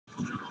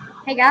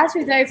Hey guys,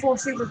 who's 34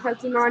 Super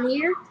Pokemon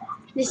here.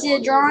 This is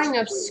a drawing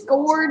of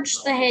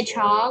Scourge the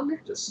Hedgehog.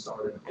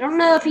 I don't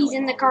know if he's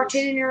in the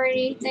cartoon or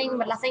anything,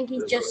 but I think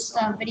he's just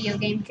a video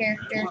game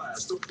character.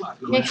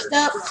 Next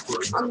up,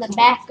 on the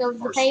back of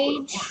the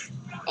page,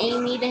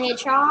 Amy the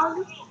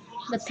Hedgehog,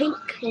 the pink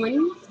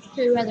one,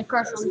 who has a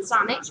crush on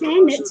Sonic.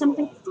 And it's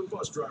something.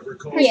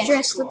 His Yeah.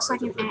 dress looks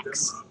like an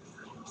axe.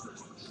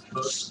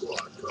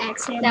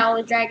 Axe head out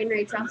with Dragon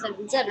Rage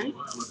 577.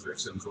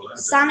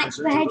 Sonic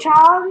the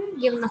Hedgehog,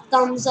 giving a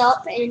thumbs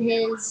up in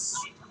his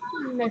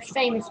most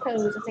famous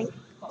pose, I think.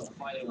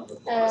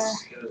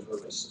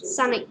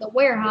 Sonic the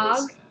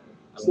Werehog.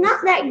 It's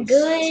not that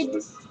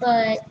good,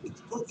 but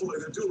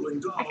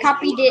I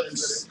copied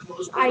it.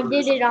 I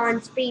did it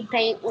on speed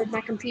paint with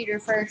my computer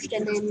first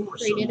and then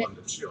redid it.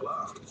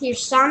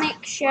 Here's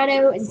Sonic,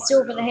 Shadow, and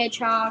Silver the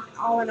Hedgehog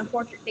all in a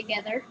portrait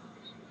together.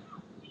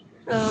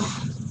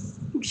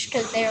 Just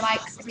because they're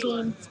like a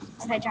team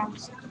of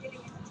hedgehogs.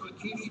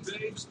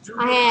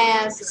 I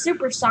have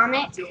Super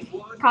Sonic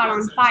caught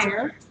on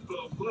fire.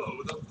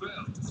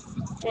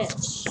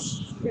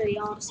 That's really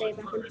all to say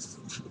about him.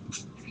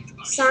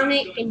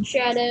 Sonic and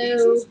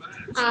Shadow.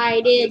 I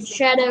did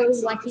Shadow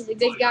like he's a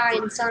good guy,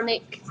 and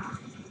Sonic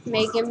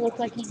make him look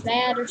like he's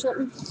bad or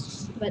something.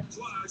 But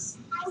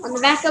on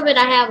the back of it,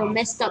 I have a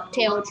messed up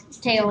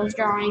Tails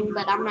drawing,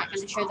 but I'm not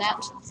going to show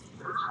that.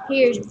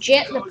 Here's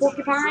Jet the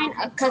Porcupine,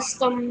 a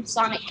custom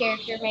Sonic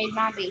character made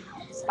by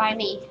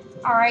me.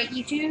 Alright,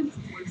 YouTube,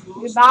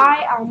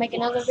 goodbye. I'll make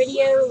another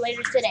video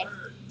later today.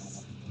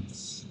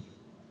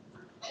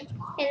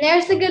 And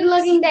there's the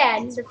good-looking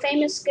dad, the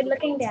famous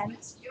good-looking dad.